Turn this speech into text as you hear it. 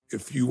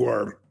if you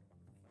are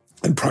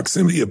in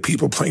proximity of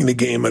people playing the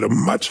game at a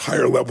much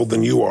higher level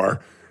than you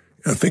are.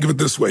 Think of it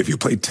this way. If you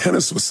play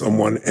tennis with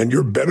someone and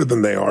you're better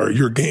than they are,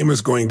 your game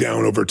is going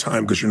down over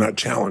time because you're not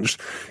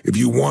challenged. If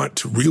you want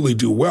to really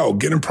do well,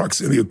 get in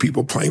proximity with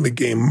people playing the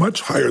game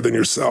much higher than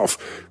yourself.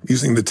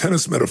 Using the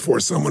tennis metaphor,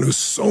 someone who's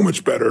so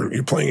much better,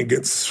 you're playing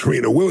against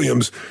Serena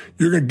Williams,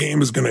 your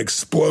game is going to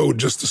explode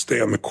just to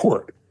stay on the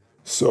court.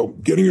 So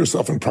getting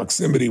yourself in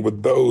proximity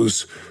with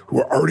those who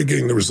are already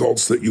getting the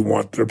results that you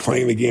want, that are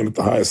playing the game at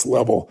the highest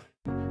level.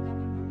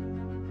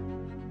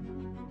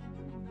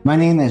 My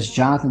name is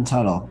Jonathan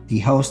Tuttle, the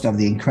host of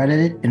the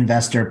Accredited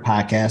Investor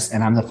Podcast,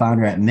 and I'm the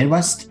founder at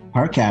Midwest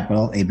Park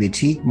Capital, a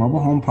boutique mobile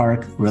home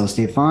park real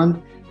estate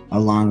fund,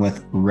 along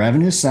with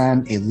Revenue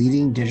Send, a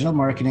leading digital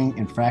marketing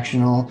and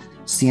fractional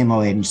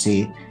CMO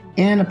agency,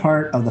 and a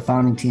part of the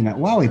founding team at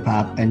Wowie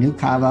Pop, a new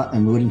kava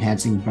and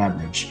mood-enhancing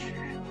beverage.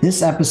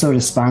 This episode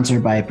is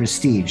sponsored by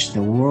Prestige,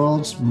 the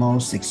world's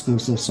most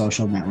exclusive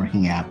social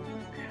networking app.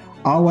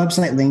 All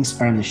website links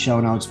are in the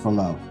show notes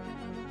below.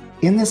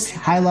 In this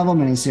high-level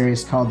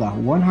miniseries called the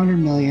 100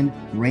 Million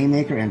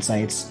Rainmaker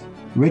Insights,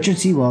 Richard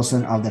C.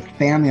 Wilson of the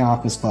Family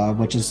Office Club,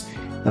 which is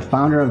the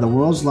founder of the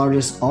world's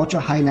largest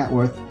ultra-high net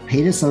worth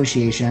paid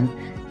association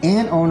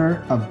and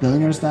owner of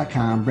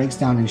Billionaires.com, breaks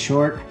down in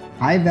short,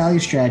 high-value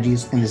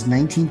strategies in this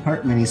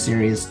 19-part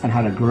miniseries on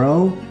how to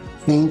grow,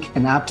 think,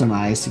 and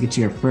optimize to get to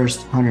your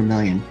first 100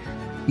 million.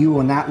 You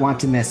will not want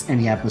to miss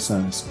any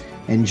episodes.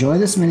 Enjoy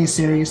this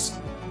miniseries.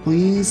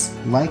 Please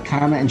like,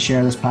 comment, and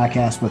share this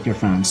podcast with your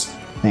friends.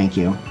 Thank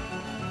you.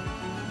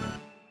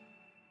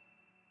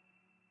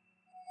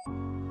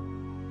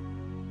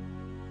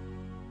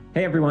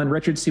 Hey everyone,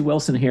 Richard C.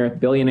 Wilson here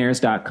at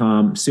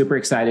Billionaires.com. Super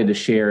excited to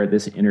share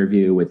this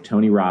interview with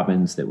Tony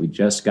Robbins that we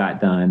just got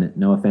done.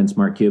 No offense,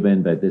 Mark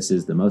Cuban, but this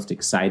is the most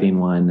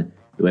exciting one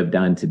that we've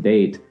done to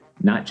date,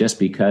 not just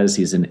because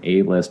he's an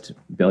A-list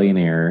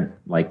billionaire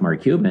like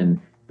Mark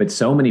Cuban, but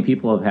so many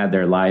people have had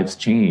their lives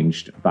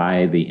changed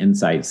by the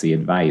insights, the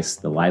advice,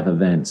 the live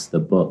events, the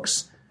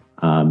books,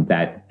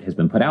 that has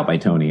been put out by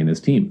Tony and his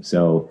team.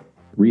 So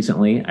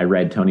recently I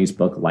read Tony's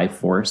book, Life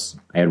Force.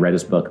 I had read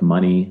his book,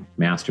 Money,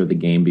 Master the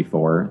Game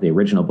before. The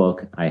original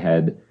book I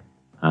had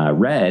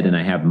read, and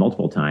I have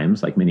multiple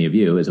times, like many of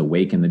you, is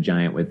Awaken the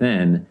Giant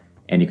Within.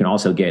 And you can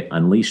also get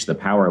Unleash the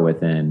Power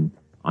Within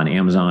on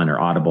Amazon or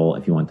Audible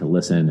if you want to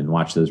listen and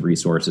watch those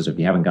resources. If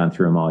you haven't gone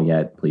through them all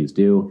yet, please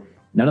do.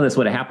 None of this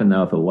would have happened,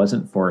 though, if it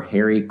wasn't for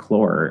Harry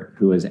Clore,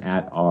 who was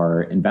at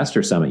our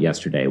Investor Summit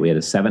yesterday. We had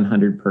a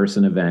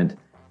 700-person event,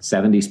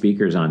 70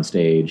 speakers on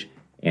stage,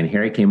 and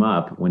Harry came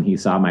up when he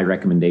saw my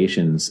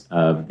recommendations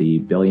of the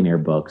billionaire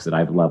books that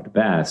I've loved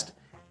best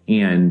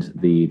and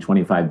the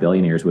 25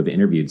 billionaires we've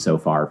interviewed so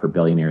far for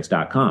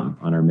Billionaires.com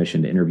on our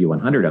mission to interview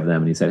 100 of them.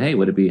 And he said, hey,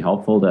 would it be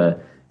helpful to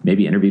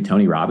maybe interview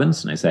Tony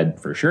Robbins? And I said,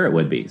 for sure it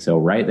would be. So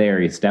right there,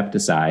 he stepped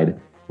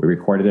aside. We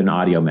recorded an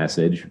audio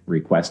message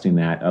requesting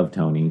that of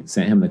Tony,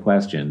 sent him the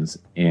questions,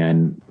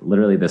 and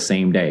literally the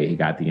same day he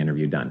got the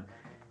interview done.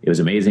 It was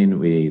amazing.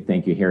 We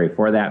thank you, Harry,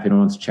 for that. If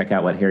anyone wants to check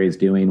out what Harry's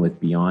doing with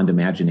Beyond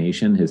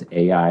Imagination, his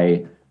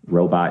AI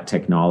robot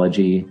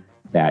technology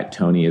that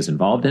Tony is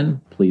involved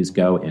in, please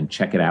go and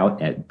check it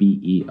out at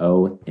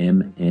beomni.ai.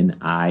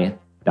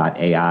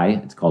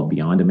 It's called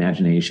Beyond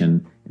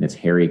Imagination, and it's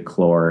Harry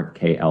Clore,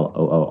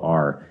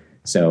 Kloor.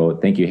 So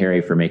thank you, Harry,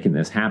 for making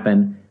this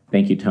happen.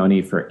 Thank you,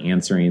 Tony, for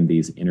answering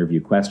these interview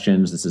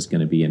questions. This is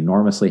going to be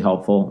enormously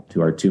helpful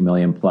to our 2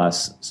 million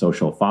plus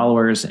social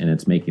followers, and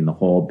it's making the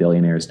whole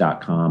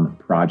Billionaires.com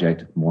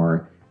project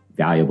more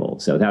valuable.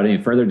 So without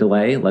any further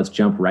delay, let's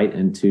jump right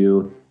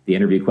into the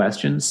interview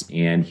questions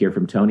and hear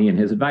from Tony and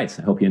his advice.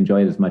 I hope you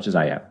enjoy it as much as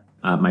I have.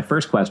 My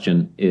first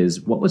question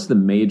is, what was the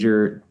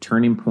major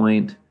turning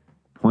point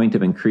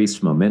of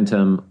increased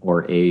momentum,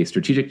 or a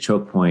strategic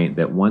choke point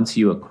that once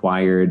you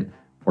acquired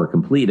or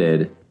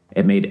completed,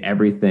 it made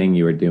everything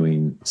you were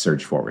doing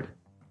surge forward?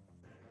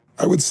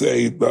 I would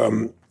say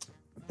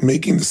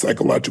making the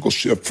psychological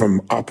shift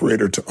from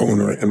operator to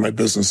owner in my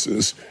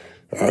businesses.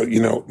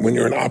 When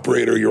you're an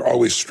operator, you're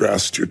always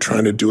stressed. You're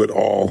trying to do it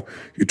all.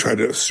 You try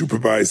to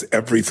supervise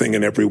everything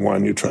and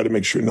everyone. You try to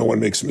make sure no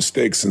one makes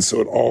mistakes. And so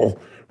it all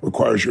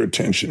requires your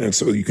attention. And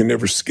so you can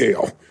never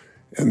scale.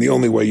 And the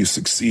only way you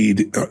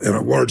succeed in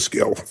a large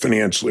scale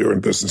financially or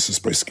in business is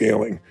by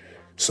scaling.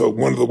 So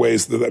one of the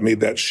ways that I made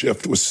that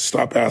shift was to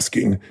stop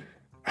asking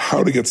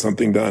how to get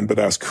something done, but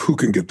ask who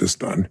can get this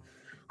done.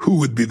 Who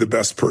would be the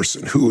best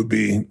person? Who would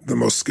be the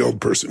most skilled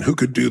person? Who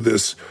could do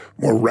this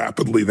more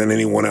rapidly than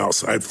anyone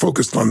else? I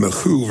focused on the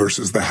who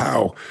versus the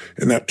how,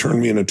 and that turned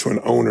me into an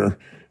owner.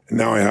 And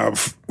now I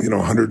have,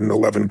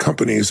 111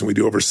 companies, and we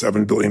do over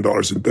 $7 billion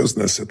in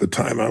business. At the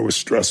time, I was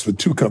stressed with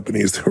 2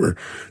 companies that were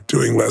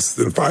doing less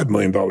than $5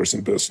 million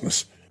in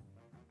business.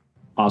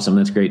 Awesome.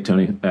 That's great,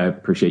 Tony. I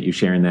appreciate you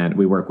sharing that.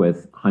 We work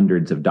with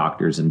hundreds of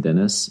doctors and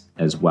dentists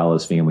as well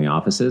as family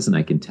offices. And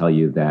I can tell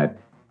you that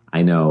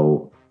I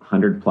know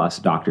 100 plus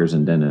doctors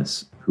and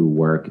dentists who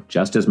work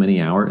just as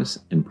many hours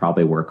and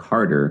probably work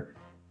harder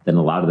than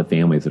a lot of the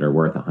families that are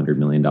worth $100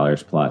 million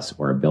plus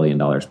or $1 billion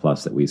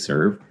plus that we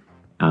serve.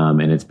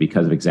 And it's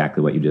because of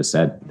exactly what you just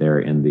said. They're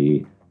in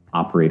the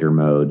operator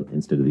mode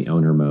instead of the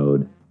owner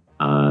mode.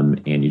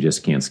 And you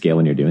just can't scale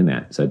when you're doing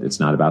that. So it's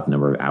not about the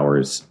number of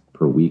hours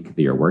per week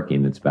that you're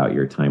working. It's about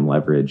your time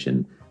leverage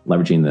and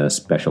leveraging the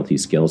specialty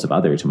skills of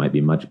others who might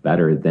be much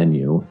better than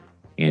you.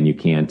 And you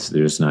can't,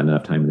 there's not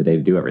enough time in the day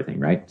to do everything,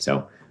 right?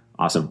 So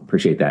awesome.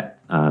 Appreciate that.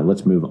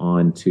 Let's move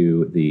on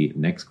to the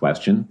next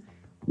question.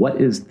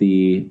 What is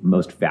the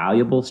most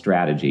valuable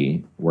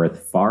strategy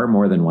worth far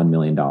more than $1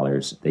 million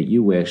that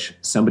you wish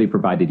somebody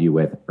provided you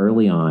with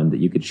early on that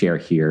you could share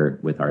here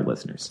with our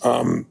listeners?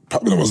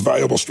 Probably the most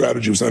valuable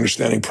strategy was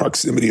understanding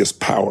proximity is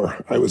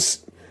power. I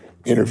was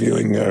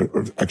interviewing,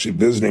 or actually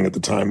visiting at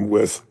the time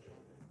with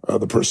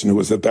the person who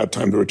was at that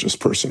time the richest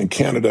person in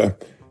Canada.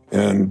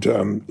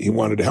 And he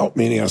wanted to help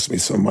me, and he asked me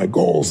some of my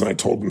goals, and I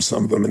told him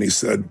some of them, and he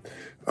said,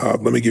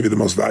 let me give you the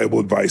most valuable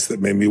advice that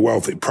made me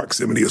wealthy.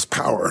 Proximity is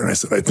power. And I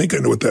said, I think I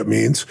know what that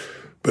means,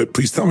 but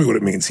please tell me what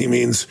it means. He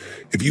means,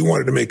 if you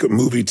wanted to make a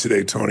movie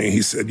today, Tony,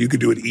 he said, you could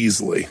do it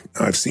easily.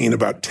 I've seen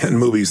about 10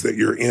 movies that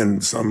you're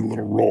in some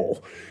little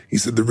role. He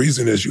said, the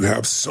reason is you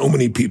have so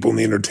many people in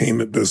the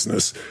entertainment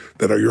business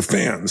that are your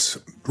fans,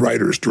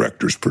 writers,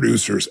 directors,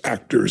 producers,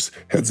 actors,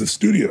 heads of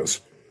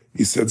studios.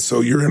 He said,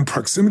 so you're in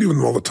proximity with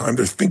them all the time.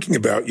 They're thinking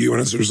about you.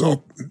 And as a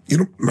result,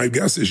 my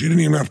guess is you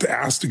didn't even have to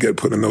ask to get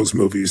put in those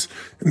movies.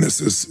 And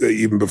this is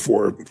even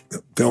before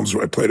films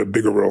where I played a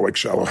bigger role like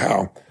Shallow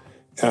Hal.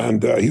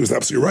 And he was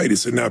absolutely right. He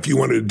said, now, if you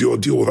wanted to do a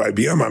deal with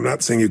IBM, I'm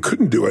not saying you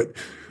couldn't do it,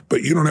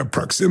 but you don't have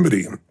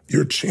proximity.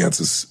 Your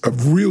chances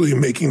of really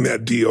making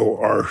that deal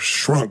are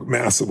shrunk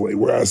massively.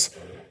 Whereas,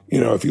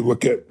 if you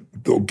look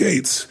at Bill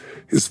Gates,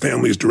 his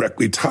family is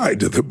directly tied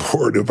to the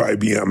board of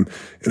IBM,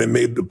 and it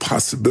made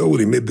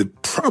the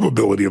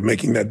probability of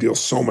making that deal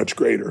so much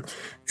greater.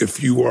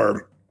 If you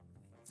are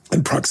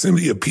in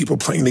proximity of people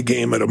playing the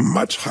game at a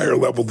much higher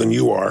level than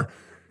you are,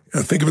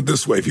 think of it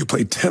this way. If you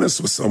play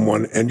tennis with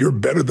someone and you're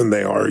better than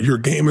they are, your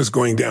game is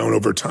going down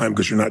over time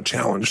because you're not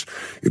challenged.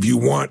 If you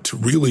want to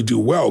really do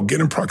well, get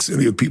in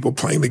proximity with people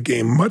playing the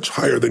game much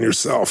higher than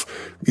yourself.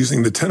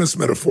 Using the tennis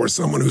metaphor,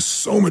 someone who's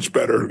so much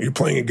better, you're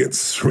playing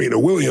against Serena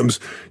Williams,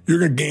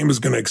 your game is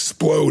going to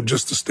explode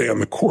just to stay on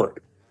the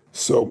court.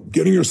 So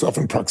getting yourself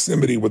in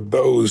proximity with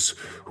those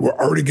who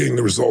are already getting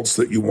the results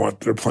that you want,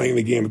 that are playing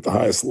the game at the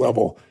highest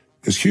level,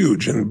 is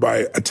huge. And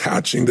by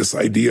attaching this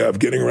idea of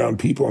getting around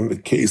people, in the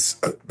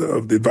case of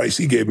the advice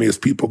he gave me as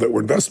people that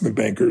were investment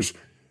bankers,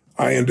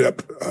 I ended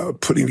up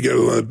putting together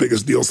one of the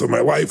biggest deals of my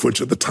life, which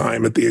at the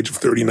time, at the age of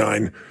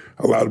 39,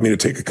 allowed me to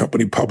take a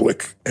company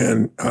public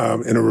and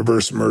in a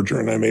reverse merger.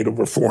 And I made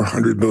over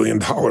 $400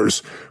 million,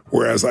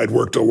 whereas I'd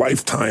worked a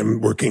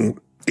lifetime working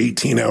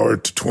 18-hour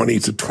to 20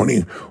 to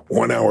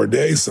 21-hour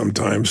days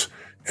sometimes,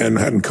 and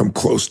hadn't come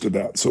close to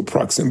that. So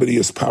proximity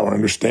is power.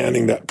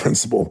 Understanding that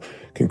principle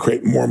can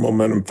create more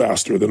momentum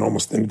faster than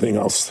almost anything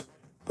else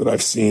that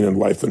I've seen in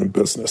life and in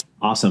business.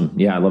 Awesome.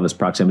 Yeah, I love this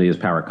proximity is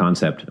power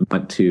concept.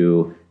 But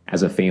to,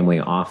 as a family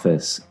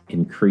office,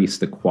 increase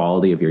the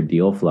quality of your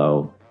deal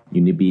flow,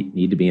 you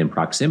need to be in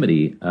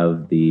proximity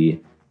of the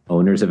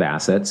owners of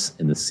assets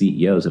and the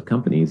CEOs of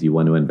companies you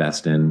want to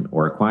invest in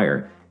or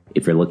acquire.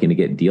 If you're looking to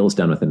get deals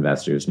done with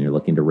investors and you're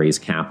looking to raise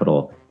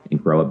capital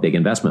and grow a big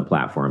investment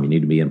platform, you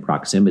need to be in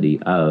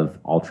proximity of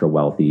ultra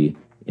wealthy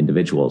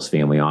individuals,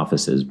 family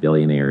offices,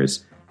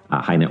 billionaires,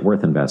 high net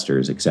worth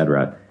investors, et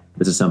cetera.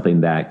 This is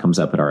something that comes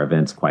up at our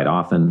events quite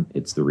often.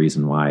 It's the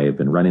reason why I've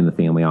been running the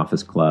Family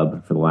Office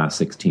Club for the last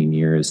 16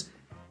 years.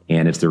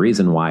 And it's the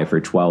reason why for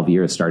 12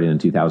 years, starting in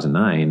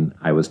 2009,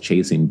 I was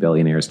chasing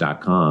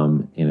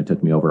billionaires.com. And it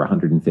took me over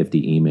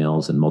 150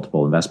 emails and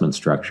multiple investment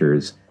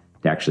structures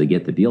to actually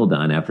get the deal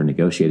done after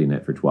negotiating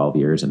it for 12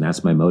 years. And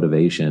that's my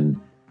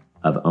motivation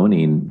of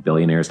owning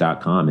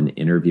billionaires.com and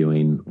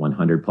interviewing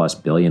 100 plus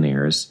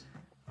billionaires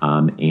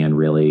and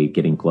really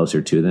getting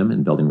closer to them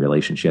and building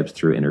relationships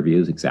through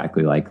interviews,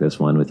 exactly like this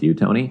one with you,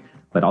 Tony,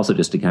 but also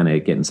just to kind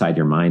of get inside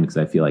your mind, because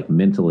I feel like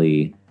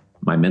mentally,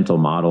 my mental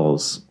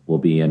models will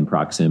be in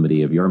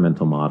proximity of your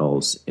mental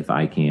models if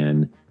I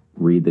can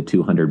read the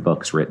 200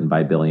 books written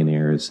by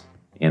billionaires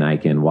and I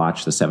can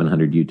watch the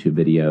 700 YouTube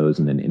videos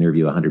and then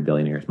interview 100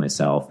 billionaires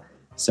myself.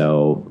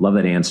 So love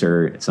that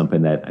answer. It's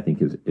something that I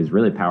think is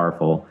really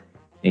powerful.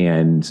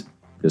 And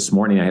this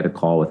morning I had a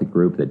call with a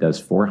group that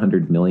does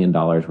 $400 million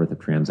worth of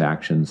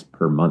transactions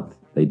per month.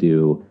 They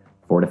do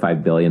 $4 to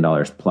 $5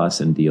 billion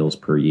plus in deals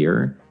per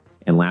year.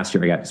 And last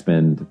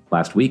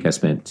week I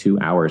spent 2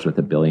 hours with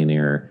a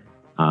billionaire.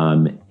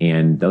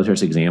 And those are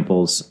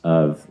examples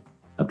of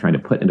trying to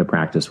put into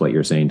practice what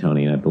you're saying,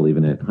 Tony, and I believe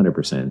in it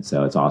 100%.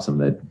 So it's awesome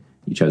that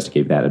you chose to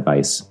give that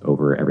advice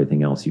over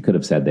everything else you could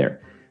have said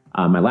there.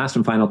 My last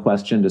and final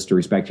question, just to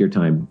respect your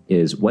time,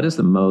 is what is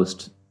the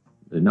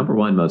number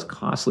one most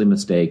costly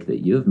mistake that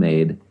you've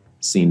made,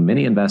 seen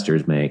many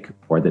investors make,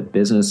 or that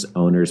business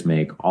owners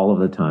make all of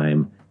the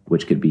time,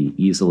 which could be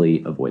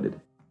easily avoided?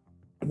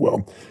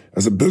 Well,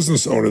 as a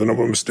business owner, the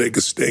number one mistake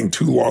is staying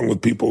too long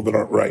with people that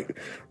aren't right.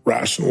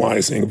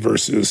 Rationalizing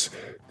versus,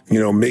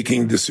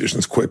 making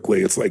decisions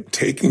quickly. It's like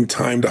taking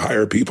time to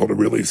hire people to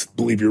really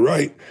believe you're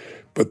right.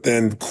 but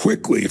then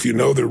quickly, if you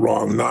know they're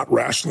wrong, not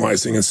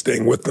rationalizing and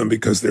staying with them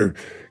because they're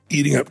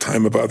eating up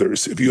time of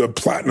others. If you have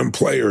platinum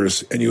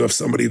players and you have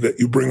somebody that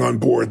you bring on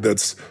board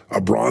that's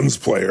a bronze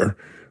player,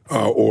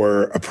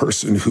 or a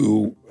person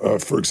who,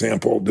 for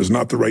example, does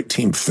not the right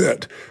team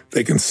fit,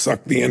 they can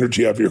suck the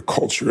energy out of your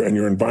culture and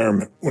your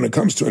environment. When it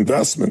comes to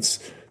investments,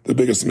 the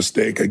biggest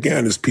mistake,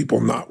 again, is people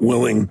not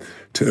willing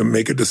to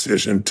make a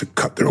decision to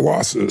cut their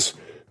losses.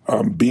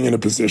 Being in a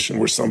position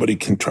where somebody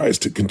tries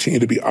to continue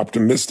to be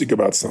optimistic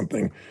about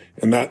something,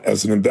 and that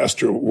as an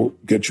investor will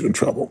get you in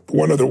trouble.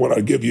 One other one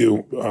I'll give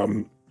you,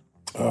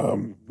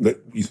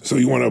 so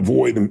you want to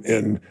avoid,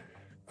 and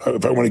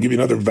if I want to give you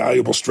another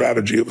valuable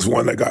strategy, it was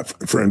one I got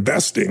for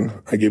investing.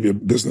 I gave you a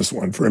business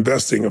one for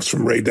investing. It was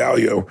from Ray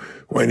Dalio,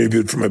 who I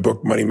interviewed for my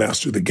book, Money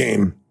Master the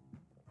Game.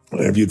 I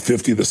interviewed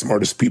 50 of the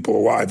smartest people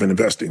alive in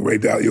investing: Ray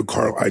Dalio,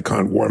 Carl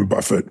Icahn, Warren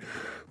Buffett,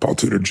 Paul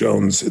Tudor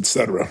Jones,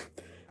 etc.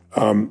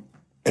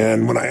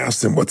 And when I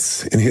asked him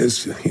what's in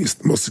he's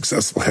the most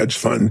successful hedge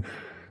fund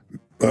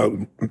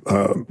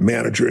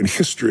manager in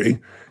history.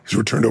 He's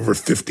returned over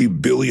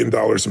 $50 billion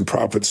in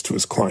profits to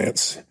his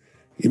clients.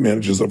 He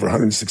manages over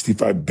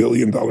 $165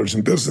 billion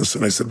in business.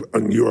 And I said,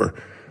 on your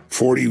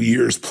 40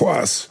 years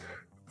plus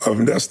of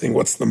investing,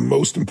 what's the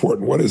most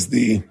important? What is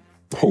the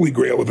holy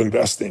grail of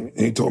investing?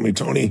 And he told me,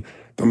 Tony,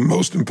 the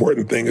most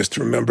important thing is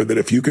to remember that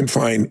if you can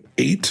find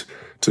 8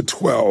 to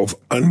 12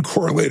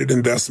 uncorrelated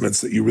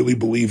investments that you really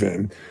believe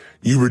in,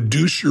 you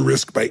reduce your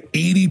risk by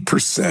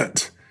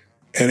 80%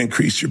 and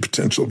increase your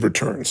potential of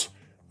returns.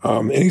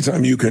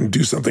 Anytime you can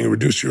do something and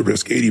reduce your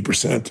risk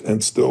 80%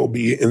 and still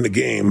be in the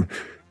game,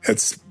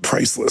 it's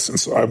priceless. And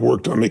so I've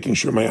worked on making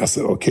sure my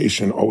asset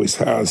allocation always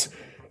has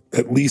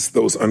at least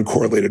those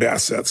uncorrelated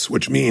assets,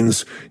 which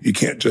means you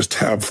can't just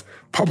have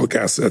public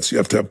assets. You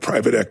have to have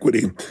private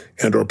equity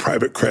and or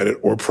private credit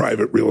or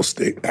private real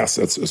estate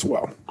assets as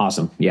well.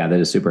 Awesome. Yeah, that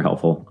is super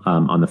helpful.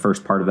 On the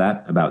first part of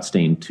that, about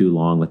staying too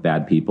long with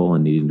bad people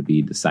and needing to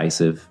be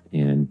decisive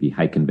and be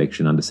high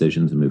conviction on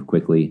decisions and move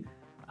quickly.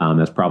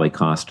 That's probably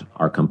cost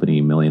our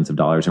company millions of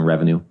dollars in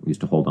revenue. We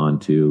used to hold on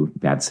to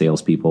bad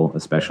salespeople,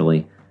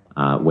 especially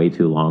way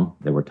too long.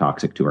 They were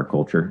toxic to our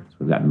culture. So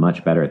we've gotten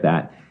much better at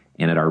that.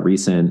 And at our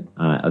recent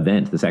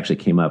event, this actually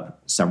came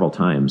up several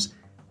times.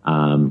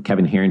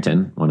 Kevin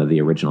Harrington, one of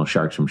the original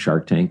sharks from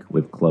Shark Tank,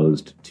 we've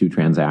closed 2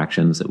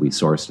 transactions that we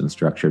sourced and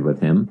structured with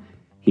him.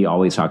 He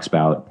always talks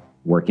about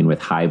working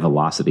with high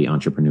velocity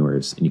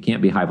entrepreneurs. And you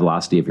can't be high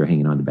velocity if you're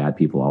hanging on to bad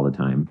people all the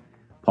time.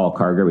 Paul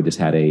Karger, we just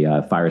had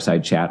a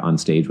fireside chat on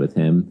stage with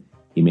him.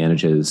 He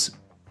manages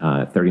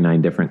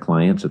 39 different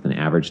clients with an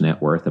average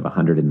net worth of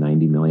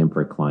 $190 million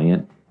per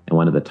client. And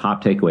one of the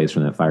top takeaways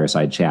from that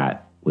fireside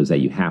chat was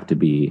that you have to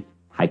be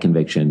high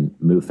conviction,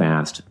 move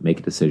fast, make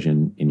a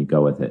decision, and you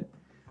go with it.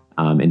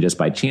 And just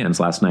by chance,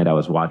 last night I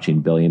was watching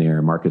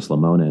billionaire Marcus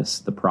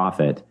Lemonis, The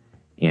Prophet,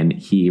 and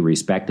he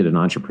respected an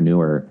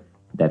entrepreneur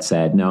that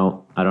said,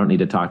 no, I don't need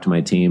to talk to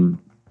my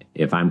team.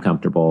 If I'm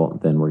comfortable,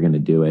 then we're going to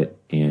do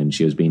it. And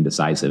she was being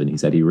decisive. And he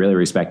said he really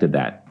respected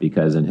that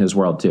because in his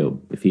world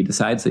too, if he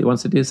decides that he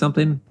wants to do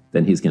something,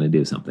 then he's going to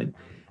do something.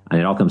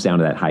 And it all comes down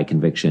to that high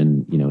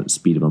conviction,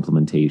 speed of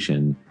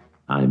implementation,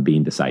 and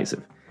being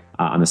decisive.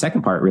 On the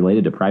second part,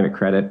 related to private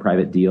credit,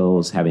 private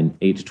deals, having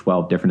 8 to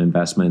 12 different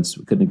investments,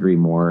 we couldn't agree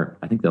more.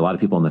 I think that a lot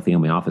of people in the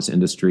family office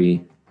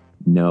industry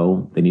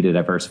know they need to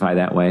diversify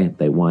that way.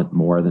 They want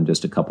more than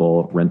just a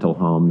couple rental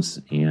homes,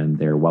 and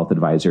their wealth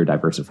advisor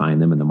diversifying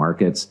them in the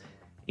markets.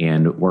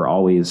 And we're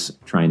always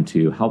trying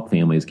to help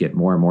families get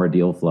more and more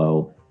deal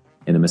flow.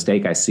 And the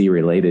mistake I see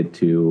related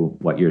to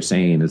what you're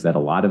saying is that a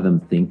lot of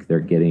them think they're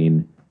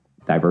getting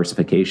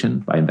diversification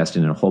by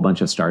investing in a whole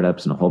bunch of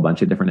startups and a whole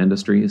bunch of different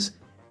industries.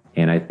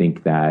 And I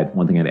think that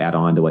one thing I'd add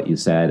on to what you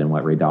said and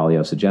what Ray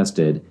Dalio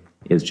suggested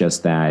is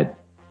just that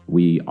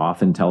we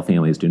often tell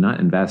families do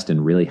not invest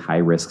in really high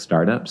risk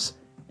startups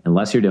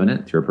unless you're doing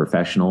it through a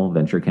professional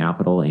venture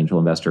capital angel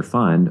investor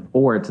fund,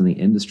 or it's in the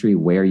industry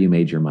where you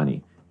made your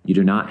money. You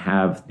do not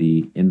have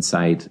the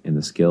insight and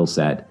the skill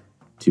set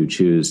to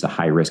choose the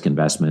high risk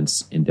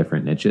investments in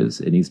different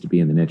niches. It needs to be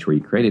in the niche where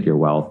you created your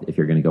wealth if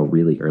you're going to go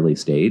really early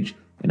stage.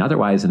 And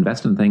otherwise,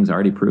 invest in things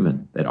already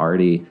proven that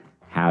already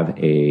have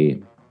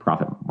a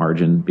profit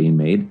margin being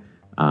made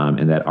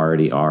and that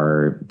already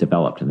are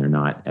developed and they're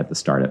not at the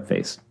startup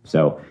phase.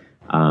 So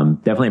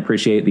definitely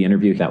appreciate the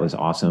interview. That was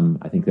awesome.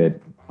 I think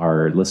that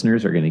our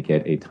listeners are going to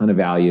get a ton of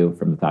value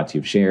from the thoughts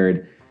you've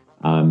shared.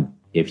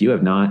 If you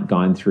have not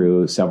gone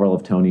through several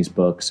of Tony's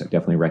books, I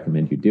definitely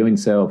recommend you doing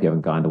so. If you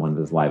haven't gone to one of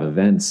his live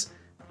events,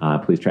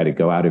 please try to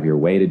go out of your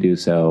way to do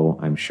so.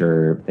 I'm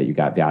sure that you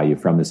got value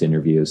from this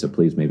interview, so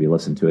please maybe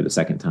listen to it a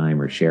second time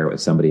or share it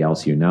with somebody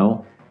else you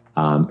know.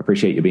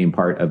 Appreciate you being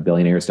part of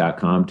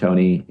billionaires.com,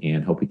 Tony,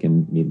 and hope we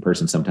can meet in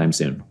person sometime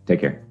soon.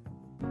 Take care.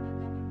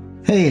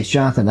 Hey, it's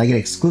Jonathan. I get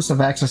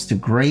exclusive access to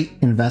great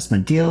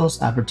investment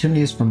deals,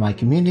 opportunities from my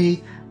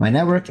community, my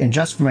network, and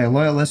just for my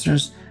loyal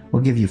listeners,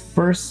 we'll give you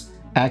first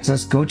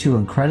access. Go to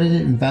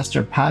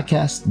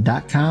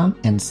accreditedinvestorpodcast.com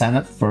and sign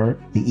up for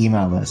the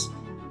email list.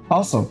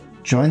 Also,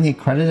 join the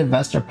Accredited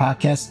Investor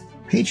Podcast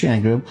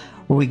Patreon group,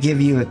 where we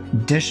give you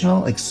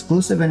additional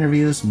exclusive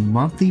interviews,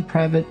 monthly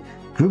private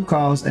group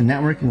calls, and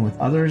networking with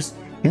others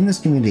in this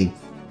community.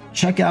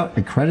 Check out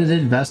Accredited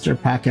Investor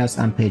Podcast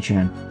on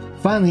Patreon.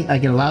 Finally, I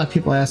get a lot of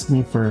people asking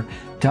me to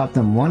help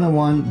them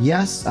one-on-one.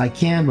 Yes, I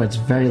can, but it's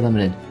very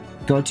limited.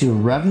 Go to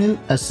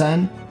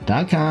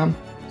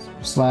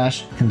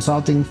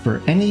revenueascend.com/consulting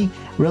for any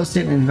real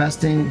estate and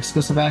investing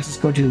exclusive access.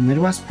 Go to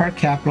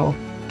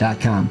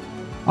midwestparkcapital.com.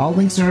 All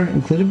links are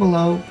included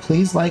below.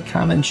 Please like,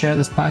 comment, and share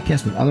this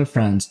podcast with other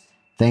friends.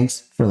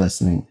 Thanks for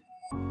listening.